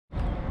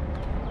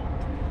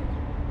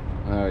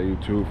Alright,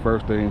 YouTube,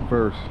 first thing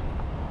first.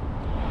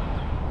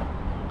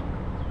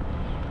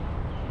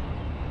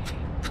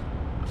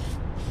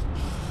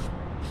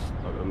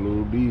 Got the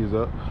little bees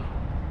up.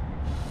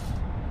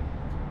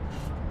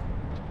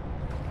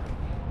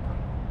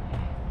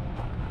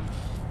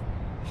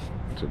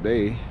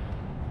 Today,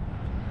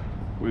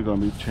 we're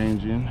gonna be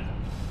changing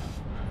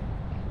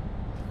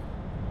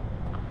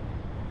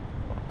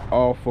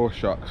all 4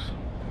 shocks.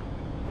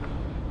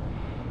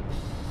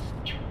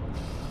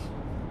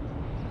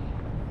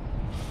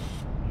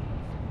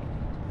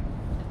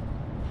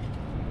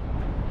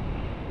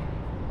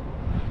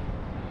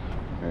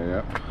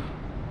 Yep.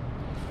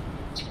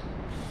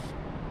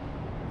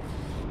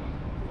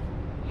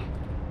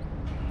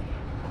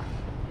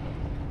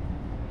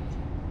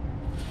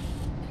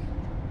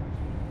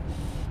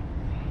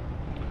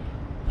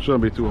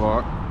 Shouldn't be too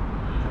hard.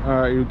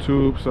 Alright,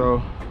 YouTube,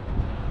 so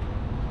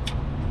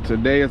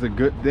today is a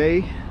good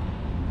day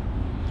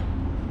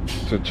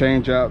to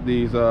change out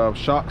these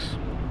shocks.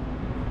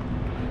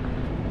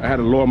 I had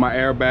to lower my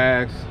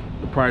airbags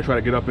to probably try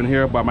to get up in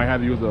here, but I might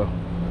have to use a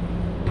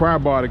pry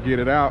bar to get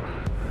it out.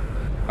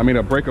 I mean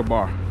a breaker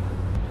bar.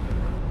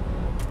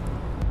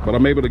 But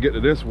I'm able to get to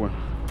this one.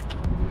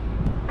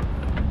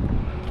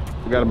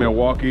 We got a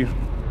Milwaukee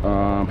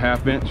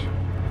 1/2 inch.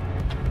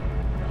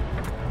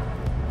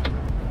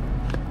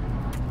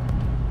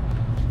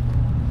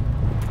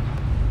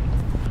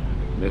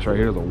 This right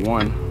here is a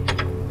 1.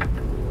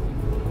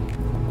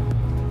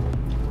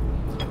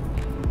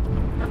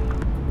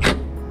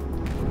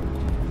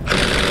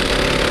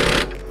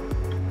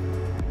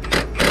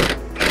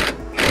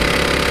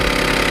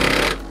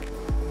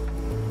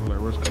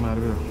 Out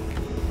of here.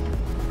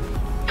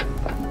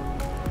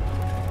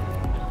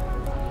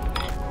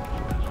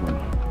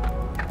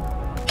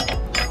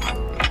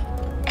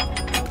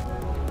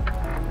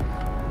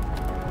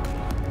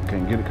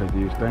 Can't get it because of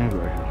these things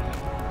right here.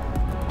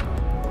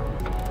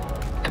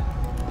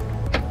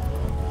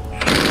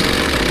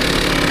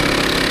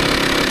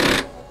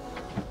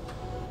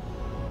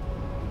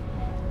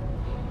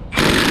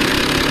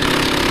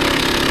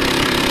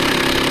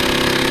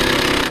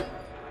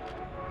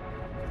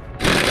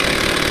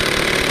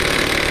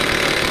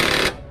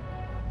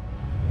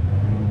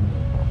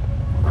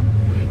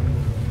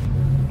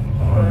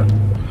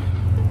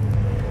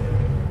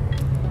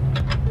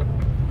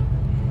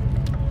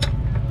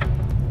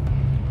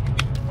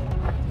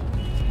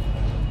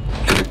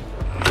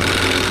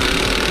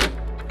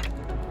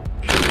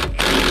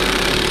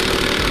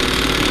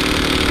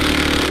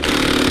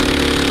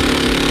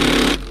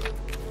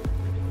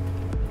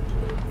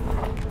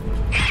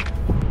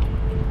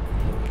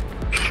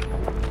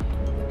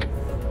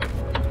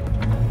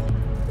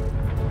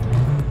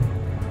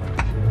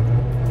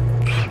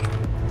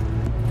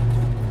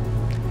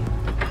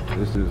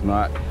 This is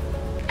not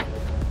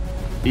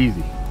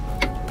easy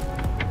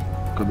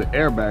because the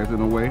airbag's in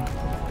the way.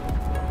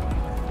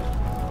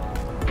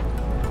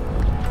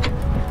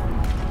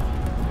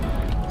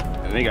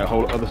 And they got to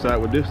hold the other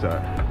side with this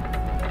side.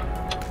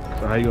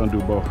 So how you gonna do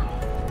both?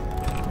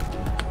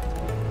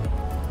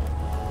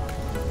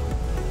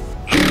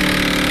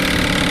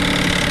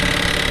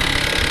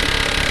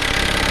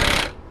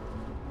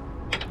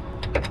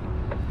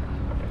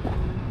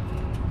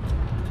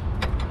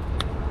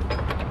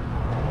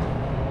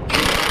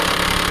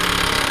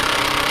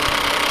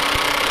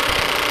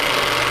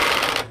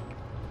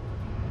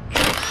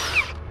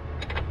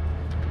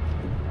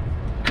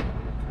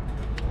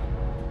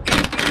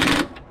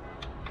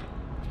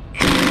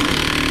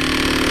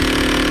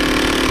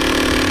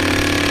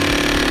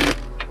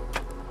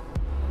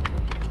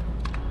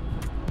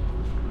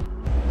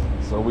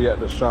 So we at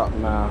the shop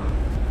now.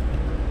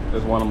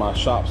 There's one of my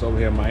shops over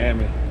here in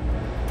Miami.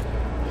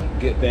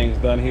 Get things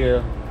done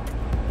here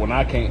when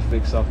I can't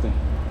fix something.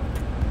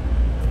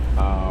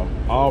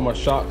 All my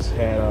shops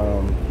had,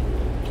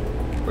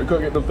 we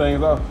couldn't get them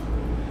things off.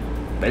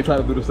 They try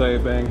to do the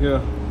same thing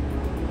here.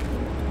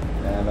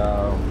 And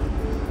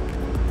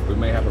we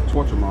may have to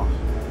torch them off.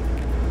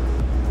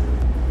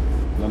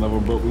 None of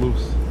them broke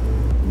loose.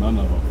 None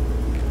of them.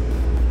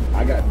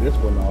 I got this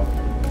one off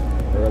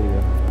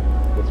earlier.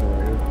 This one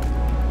right here.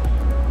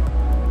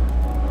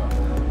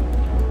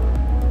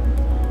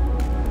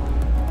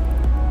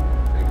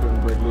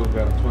 Break loose,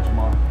 gotta twitch them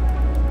off.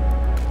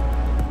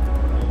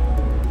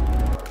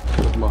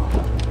 This is my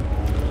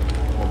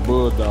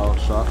Bulldog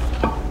shot.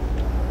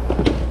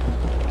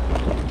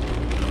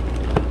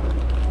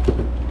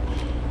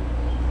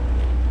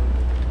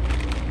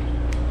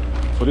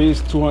 For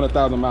these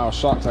 200,000 mile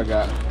shocks I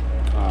got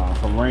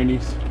from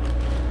Rainey's,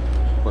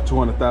 for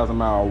 200,000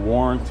 mile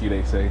warranty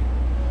they say,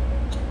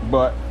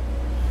 but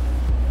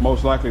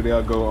most likely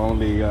they'll go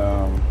only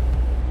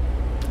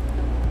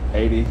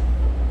 80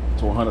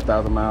 to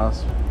 100,000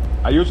 miles.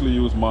 I usually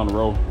use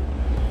Monroe.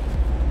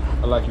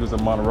 I like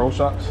using Monroe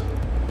shocks.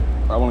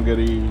 I want to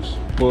get these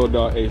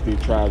Bulldog HD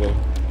try to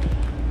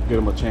give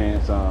them a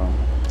chance.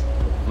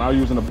 When I was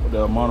using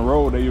the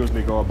Monroe, they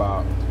usually go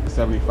about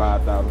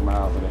 75,000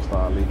 miles and they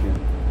start leaking.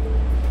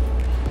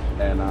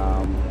 And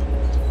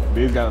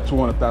These got a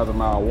 200,000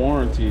 mile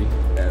warranty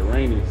at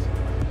Rainey's.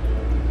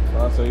 So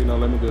I say, you know,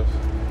 let me just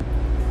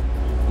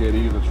get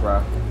these a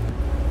try.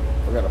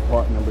 I got a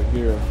part number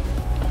here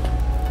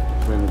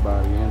if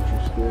anybody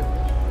interested.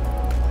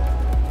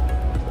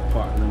 The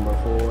part number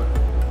for it.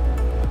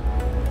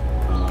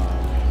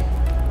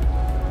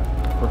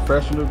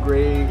 Professional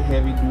grade,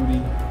 heavy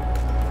duty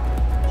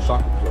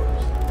socket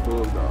plugs,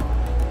 Bulldog.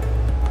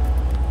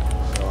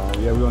 So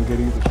yeah, we're gonna get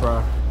these a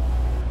try.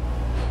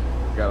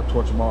 Gotta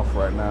torch them off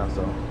right now,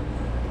 so.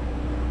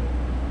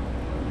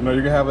 You know,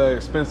 you can have an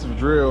expensive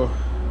drill,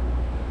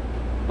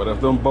 but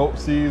if them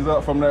bolts seize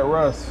up from that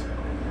rust,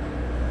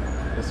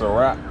 it's a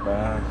wrap,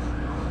 man.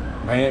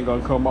 They ain't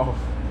gonna come off.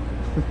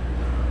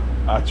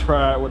 I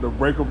tried with the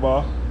breaker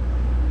bar.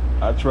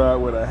 I tried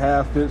with a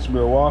 1/2 inch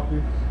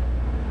Milwaukee.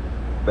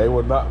 They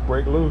would not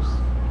break loose.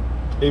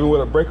 Even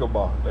with a breaker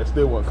bar, they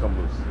still wouldn't come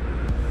loose.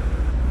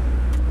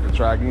 Let's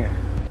try again.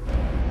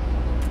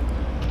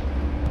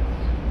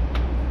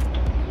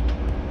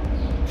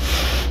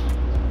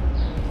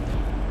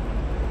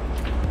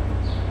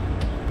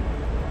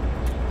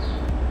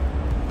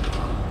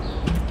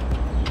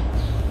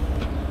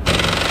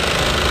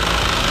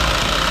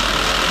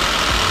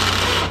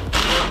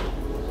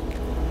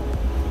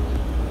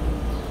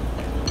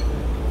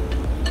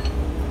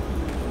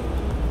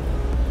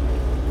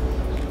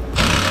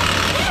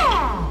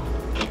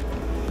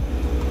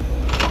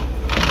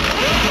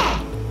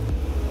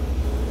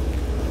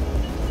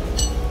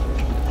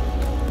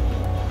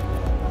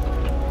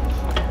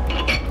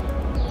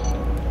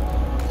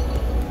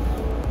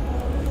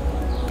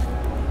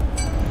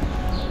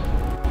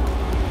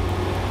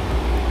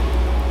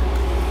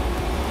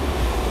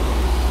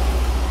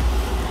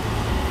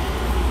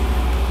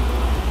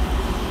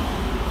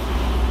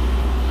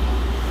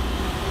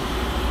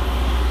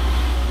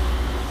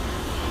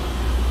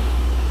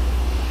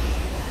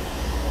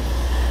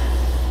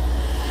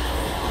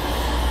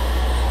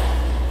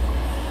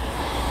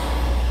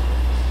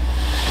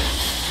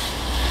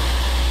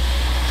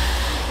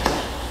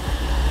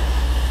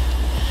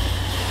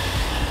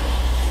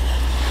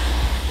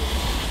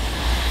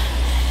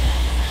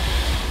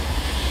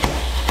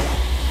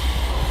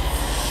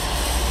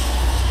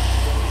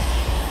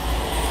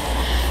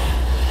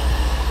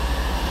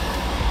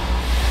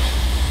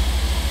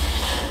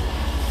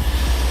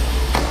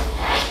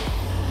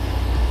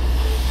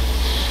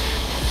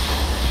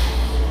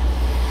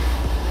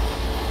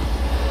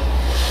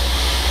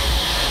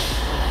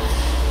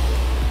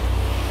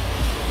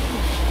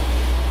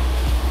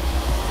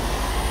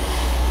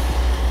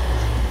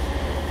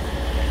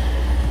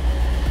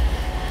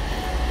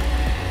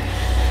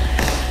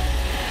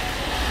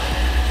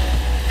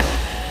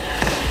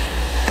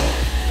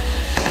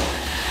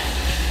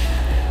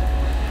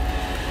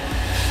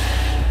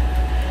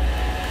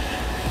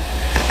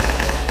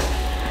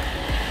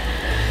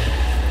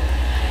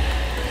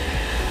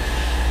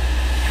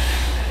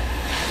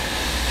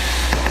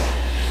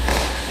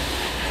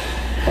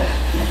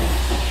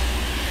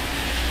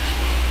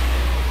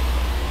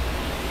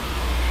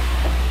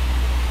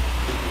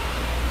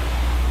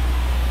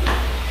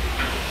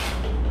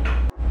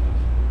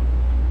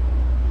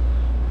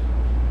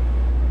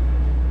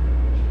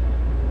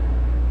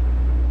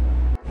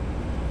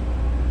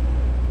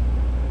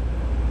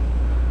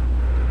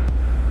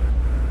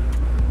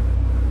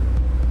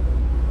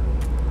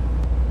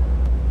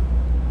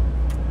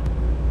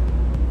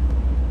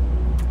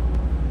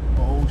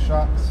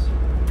 Shocks.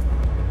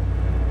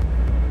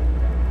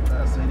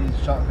 I say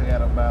these shocks I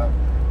got about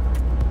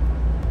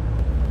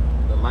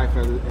the life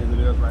as it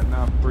is right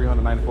now,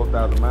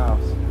 394,000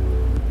 miles.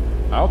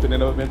 I don't think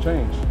they've ever been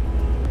changed.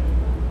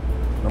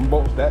 Them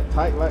bolts that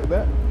tight like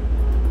that,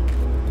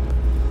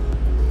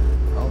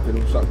 I don't think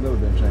them shocks never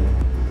been changed.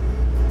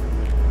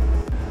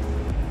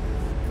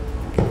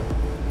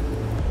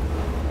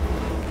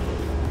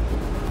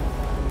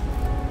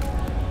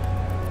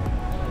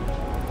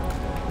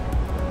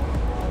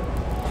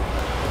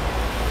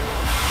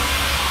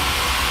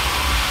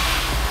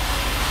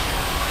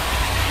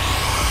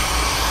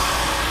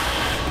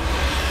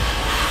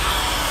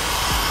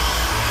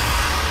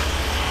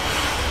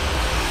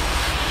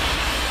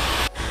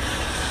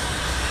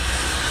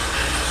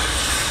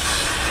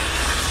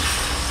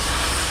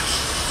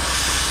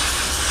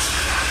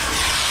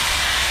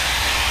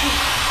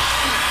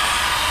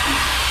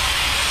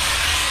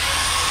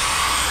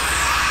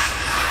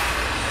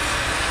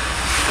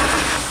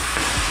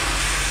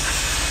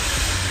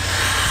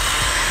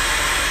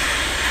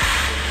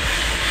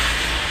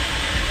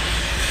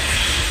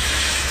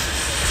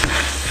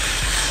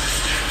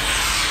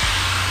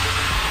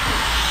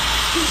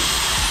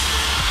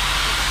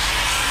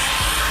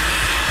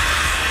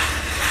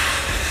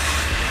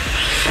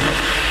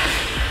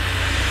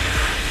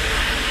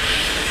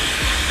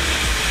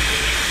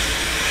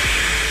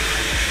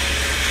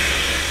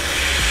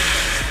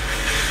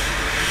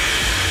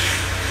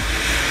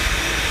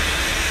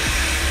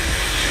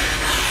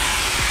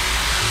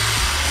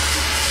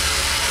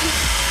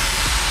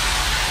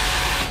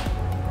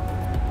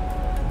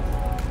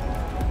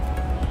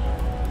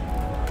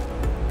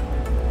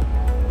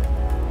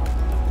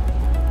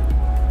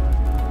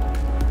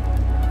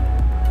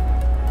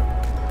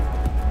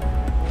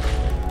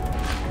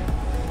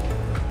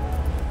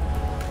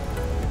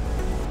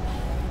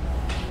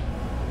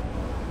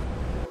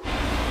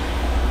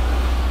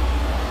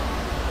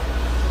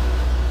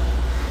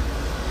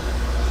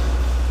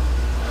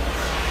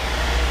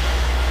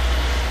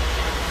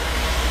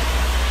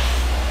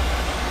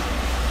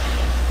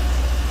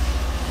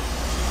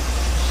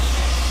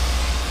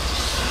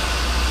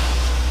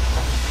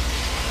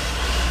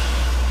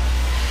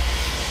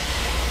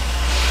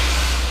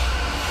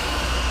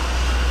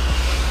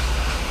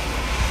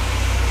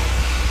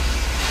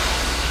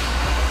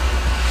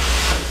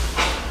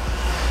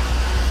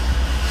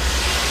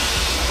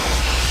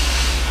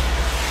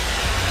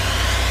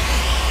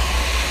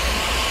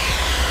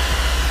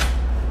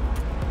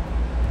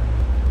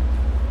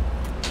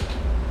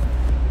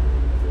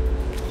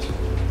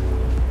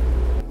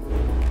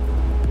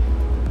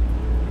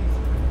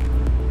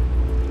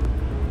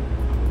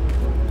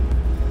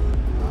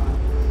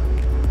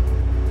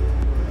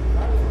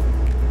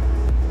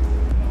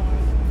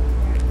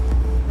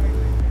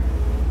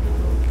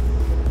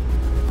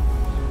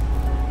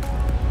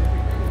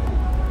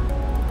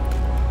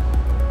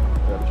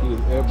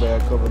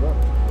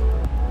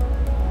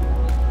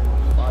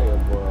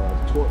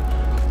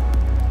 torque.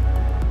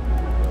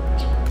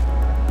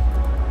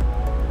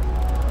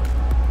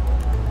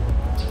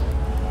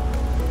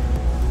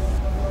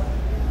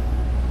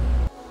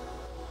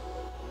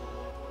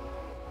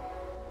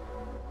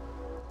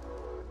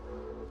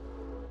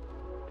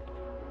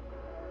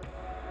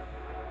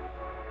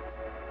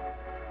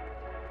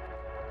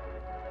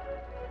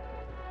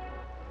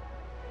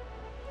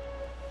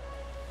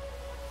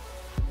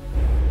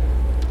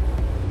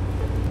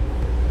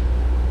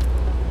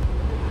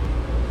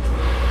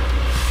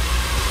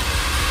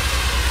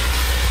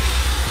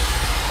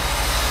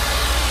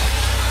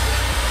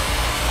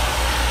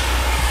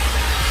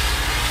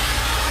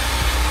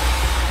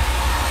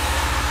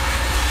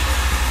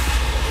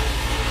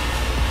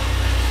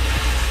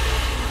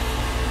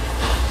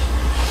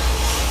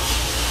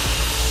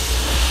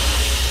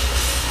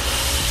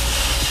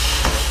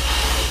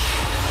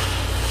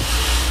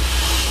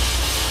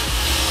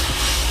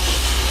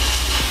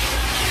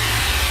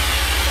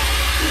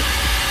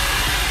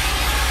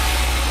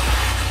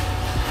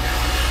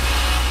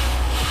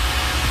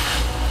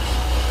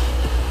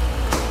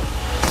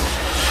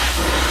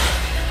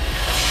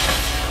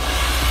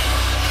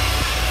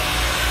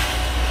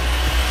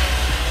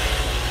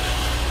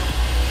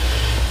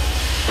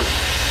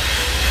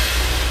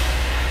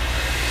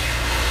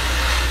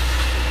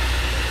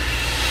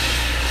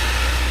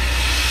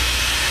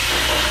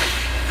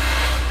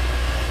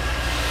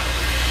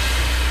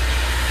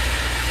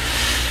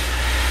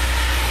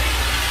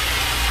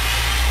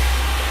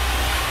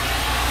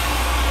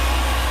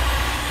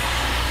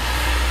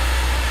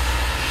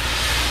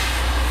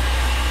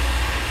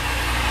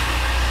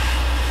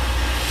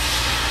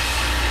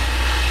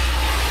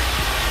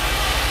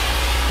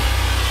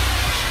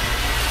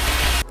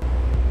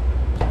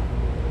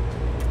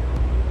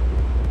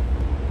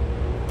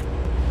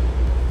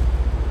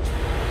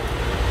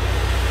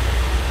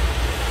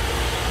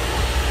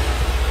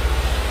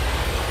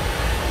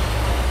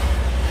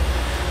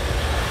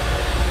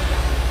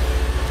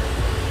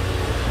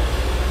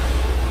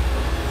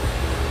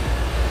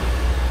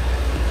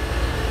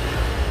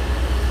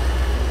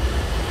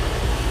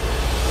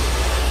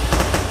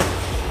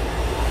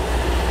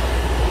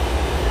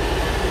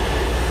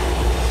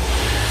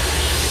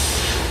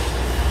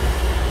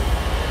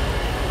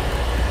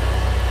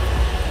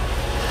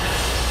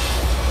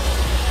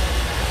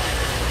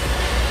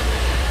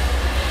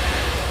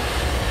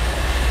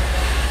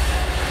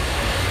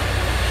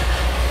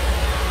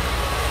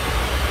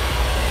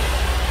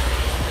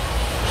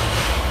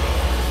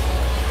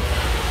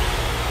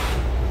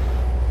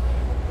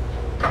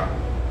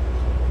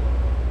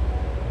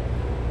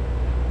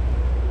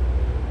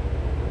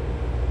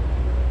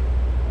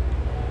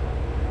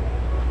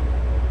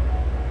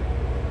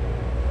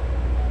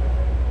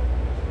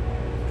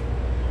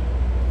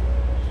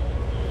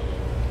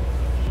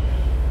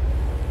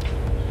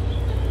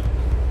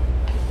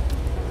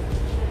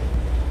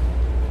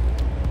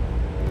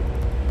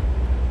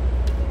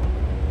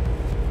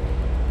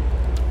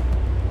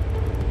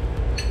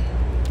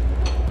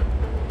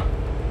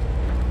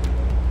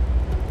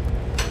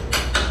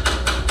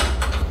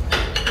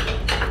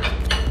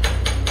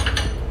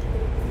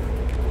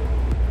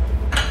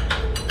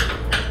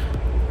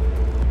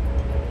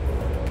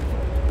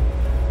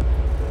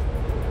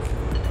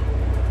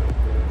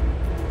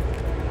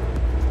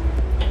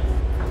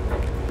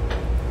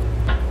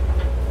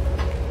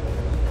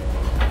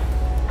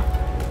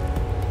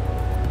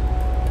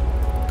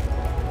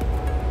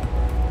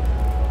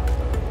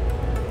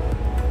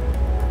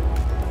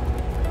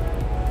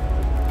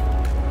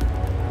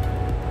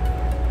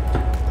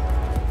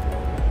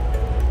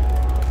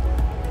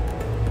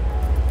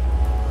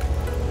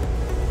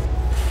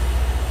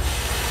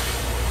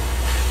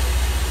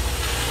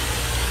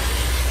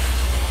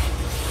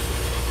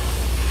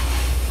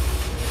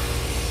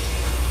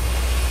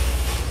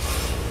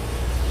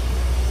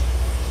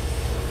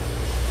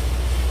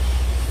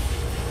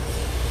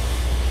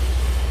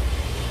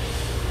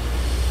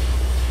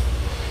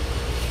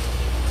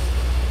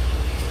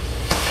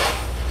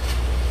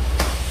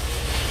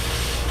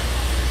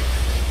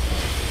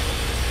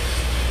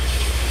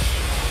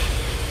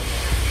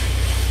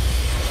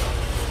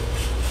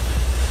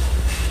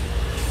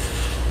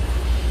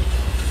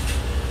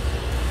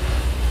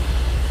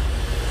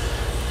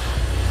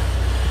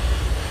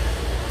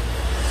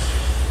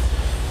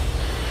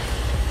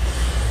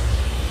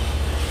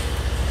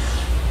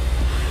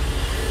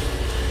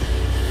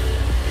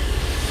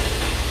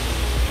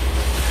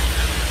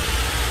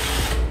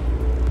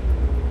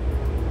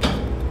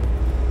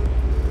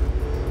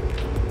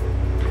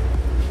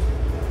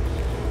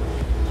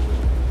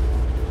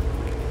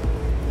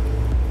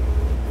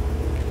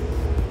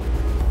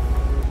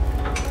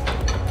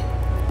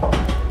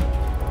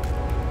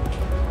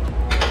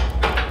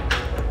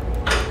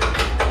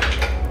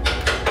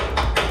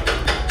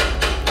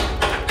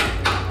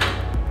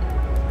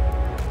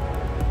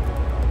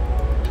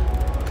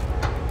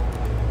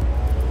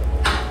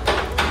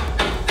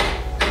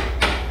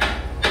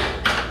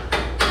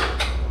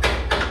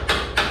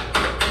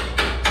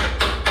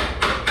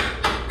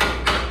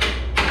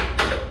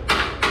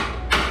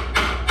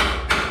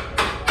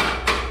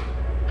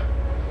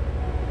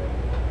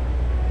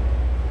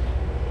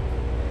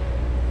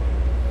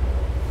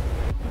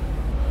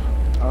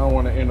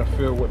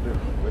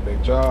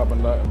 perfect job or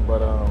nothing,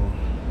 but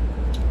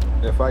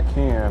if I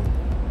can,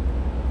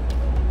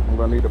 I'm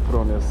gonna need to put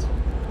on this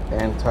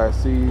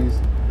anti-seize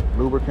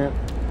lubricant,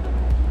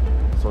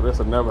 so this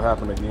will never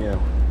happen again.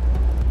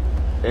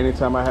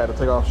 Anytime I had to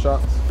take off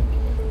shocks,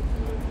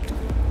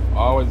 I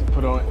always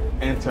put on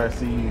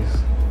anti-seize,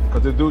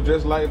 because they do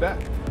just like that.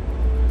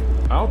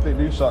 I don't think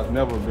these shocks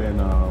never been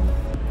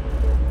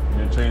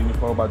changed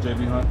before by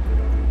JB Hunt.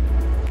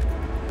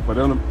 For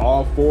them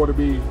all four to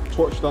be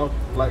torched off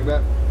like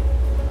that,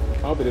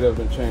 I don't think they've ever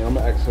been changed. I'm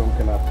gonna ask them,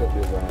 can I put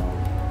this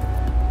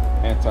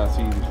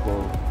anti-seize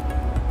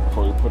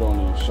before you put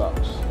on these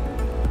shocks?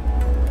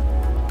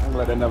 I'm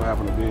glad that never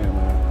happened again,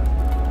 man.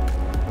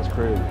 That's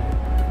crazy.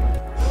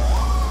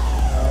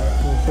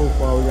 Alright, so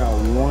far we got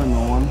one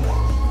on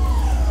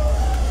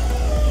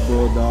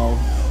Bulldog.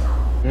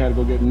 We had to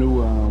go get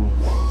new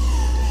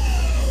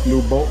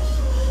bolts.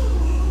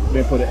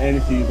 Then put the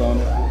anti-seize on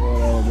it.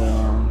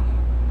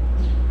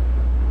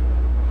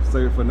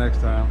 Save it for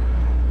next time.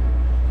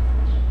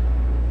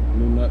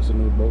 New nuts and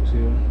new bolts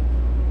here.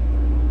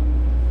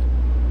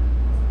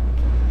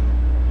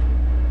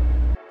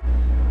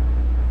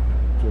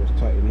 Just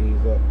tighten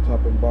these up,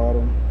 top and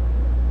bottom.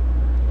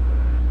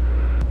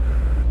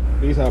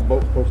 These are how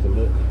bolts supposed to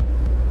look.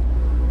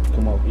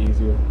 Come off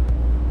easier.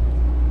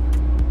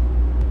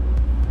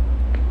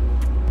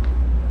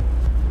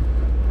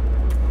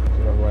 So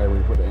that's why when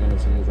you put the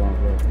anti-seize on,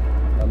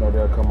 I know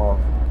they'll come off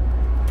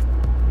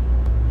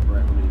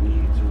right when they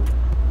need to.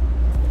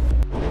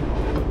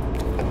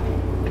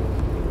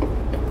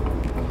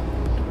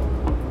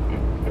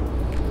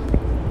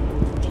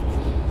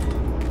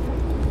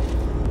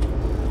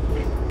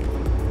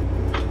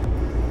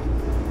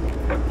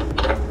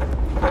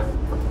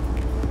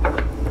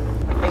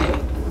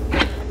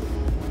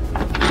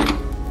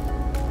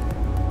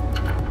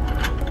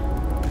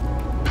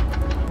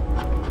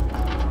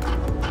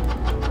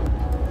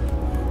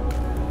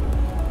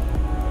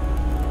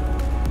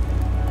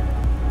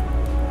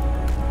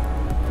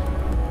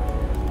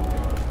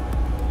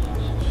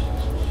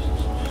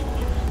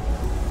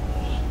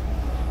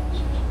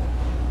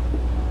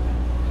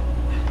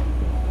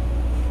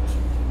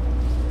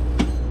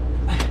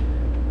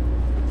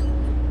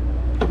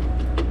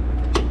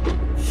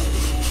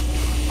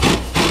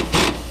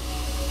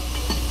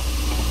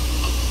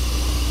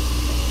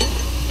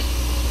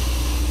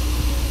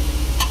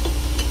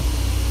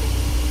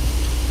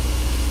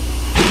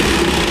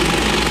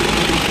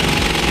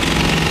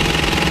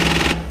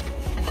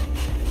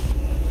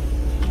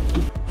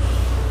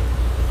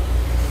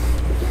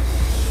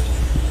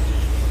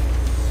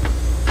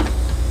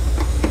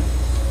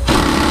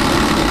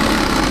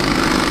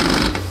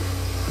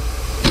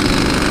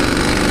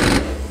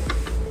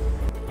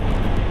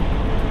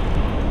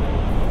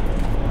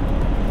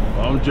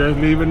 Just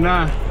leaving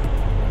now.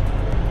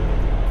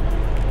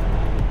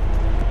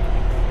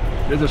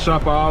 This is a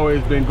shop I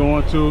always been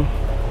going to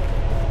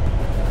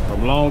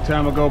from a long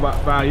time ago,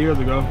 about 5 years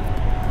ago.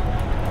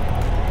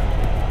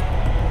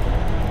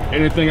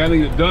 Anything I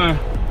needed done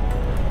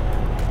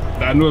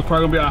that I knew it was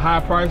probably gonna be a high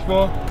price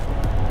for,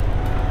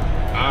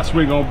 I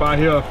swing on by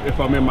here if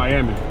I'm in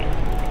Miami.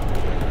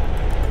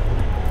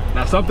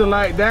 Now something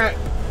like that,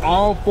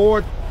 all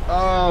four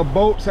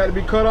bolts had to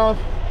be cut off.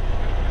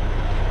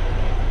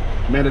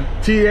 Man, the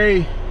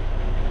TA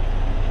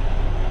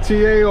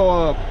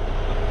or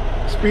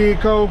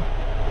Speedco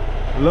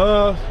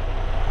Loves,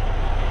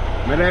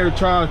 man, they would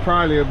charge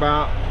probably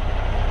about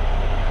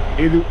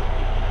either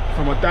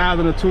from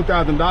 $1,000 to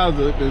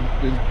 $2,000 to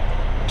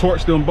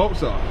torch them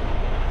bolts off.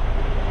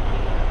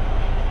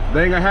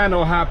 They ain't gonna have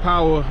no high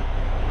power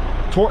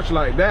torch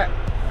like that,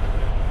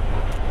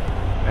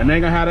 and they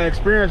ain't gonna have that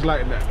experience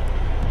like that.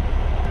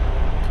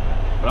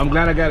 But I'm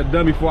glad I got it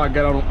done before I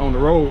got on the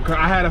road, because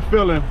I had a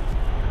feeling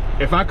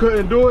if I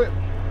couldn't do it,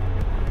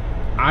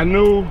 I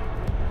knew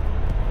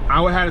I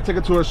would have to take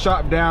it to a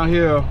shop down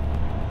here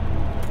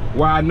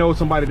where I know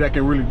somebody that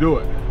can really do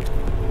it.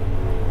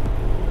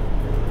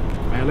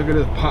 Man, look at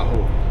this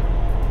pothole.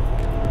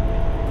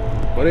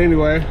 But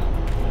anyway,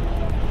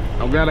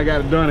 I'm glad I got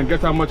it done, and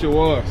guess how much it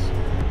was?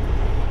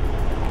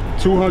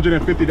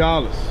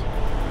 $250.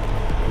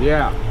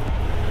 Yeah,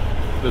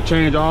 to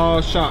change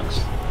all shocks.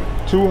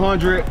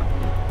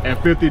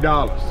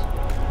 $250.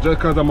 Just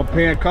because I'm a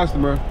paying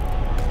customer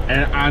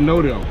and I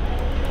know them.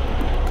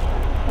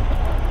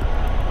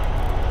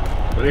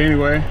 But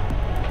anyway,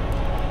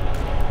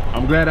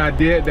 I'm glad I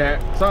did that.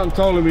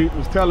 Something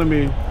was telling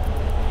me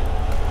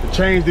to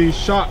change these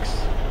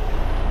shocks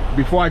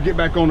before I get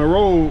back on the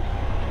road,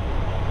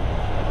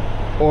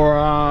 or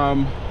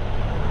I'm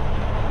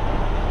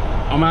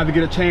gonna have to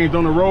get it changed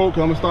on the road,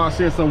 because I'm gonna start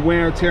seeing some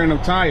wear and tear in them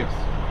tires.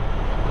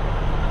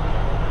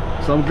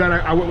 So I'm glad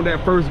I went with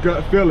that first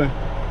gut feeling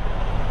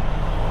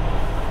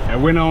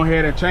and went on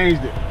ahead and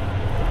changed it.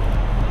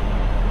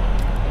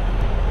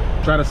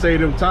 Try to save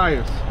them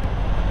tires.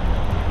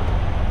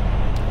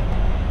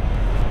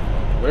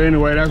 But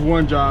anyway, that's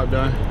one job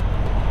done.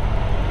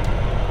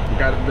 We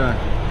got it done.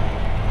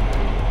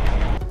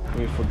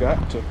 We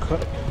forgot to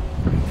cut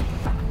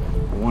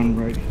one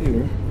right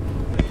here.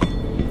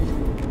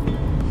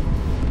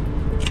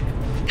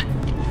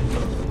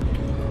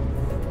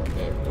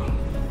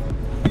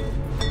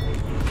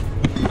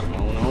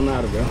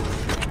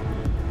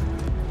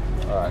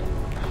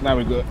 Now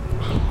we good.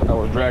 I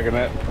was dragging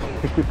that.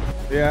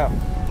 Yeah.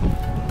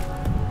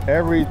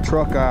 Every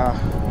truck I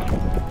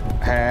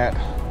had,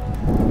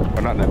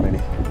 well, not that many,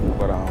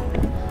 but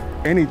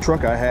any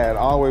truck I had, I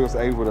always was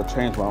able to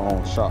change my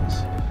own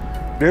shocks.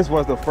 This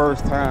was the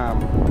first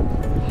time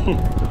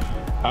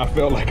I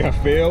felt like I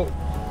failed.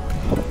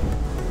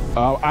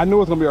 I knew it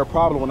was gonna be a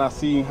problem when I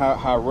seen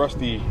how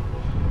rusty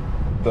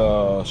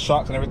the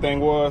shocks and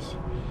everything was.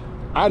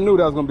 I knew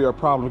that was gonna be a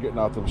problem getting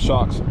out the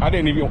shocks. I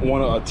didn't even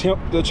want to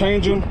attempt to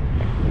change them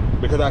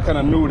because I kind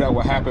of knew that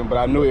would happen, but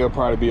I knew it would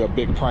probably be a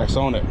big price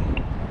on it.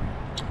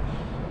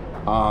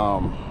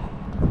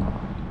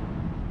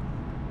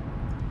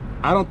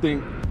 I don't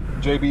think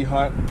JB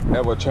Hunt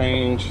ever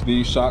changed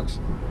these shocks.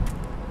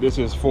 This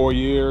is 4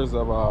 years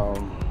of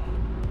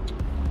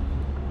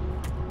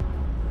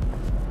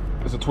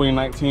it's a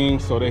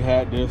 2019, so they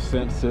had this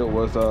since it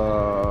was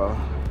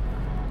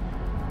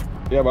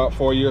yeah, about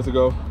 4 years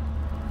ago.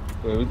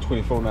 We're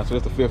 24 now, so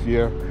it's the 5th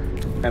year,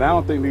 and I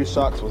don't think these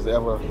shocks was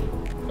ever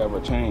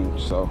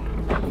changed. So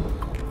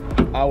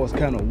I was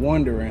kind of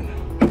wondering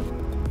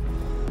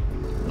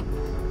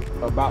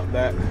about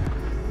that,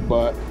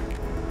 but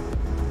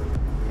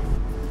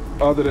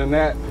other than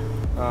that,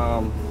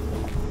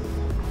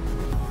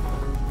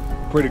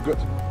 pretty good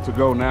to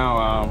go now.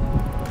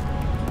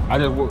 I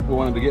just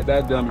wanted to get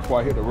that done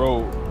before I hit the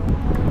road,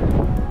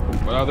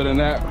 but other than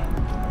that,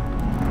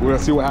 we'll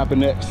see what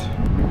happened next.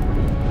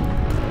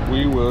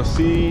 We will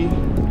see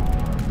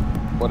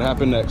what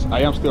happened next.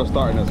 I am still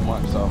starting this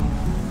month, so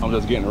I'm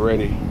just getting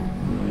ready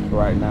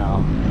right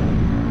now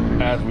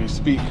as we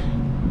speak.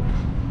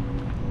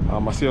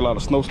 I see a lot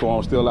of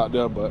snowstorms still out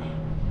there, but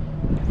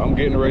I'm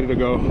getting ready to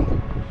go,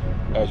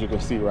 as you can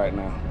see right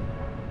now.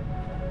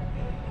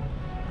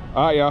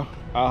 All right, y'all,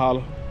 I'll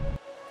holler.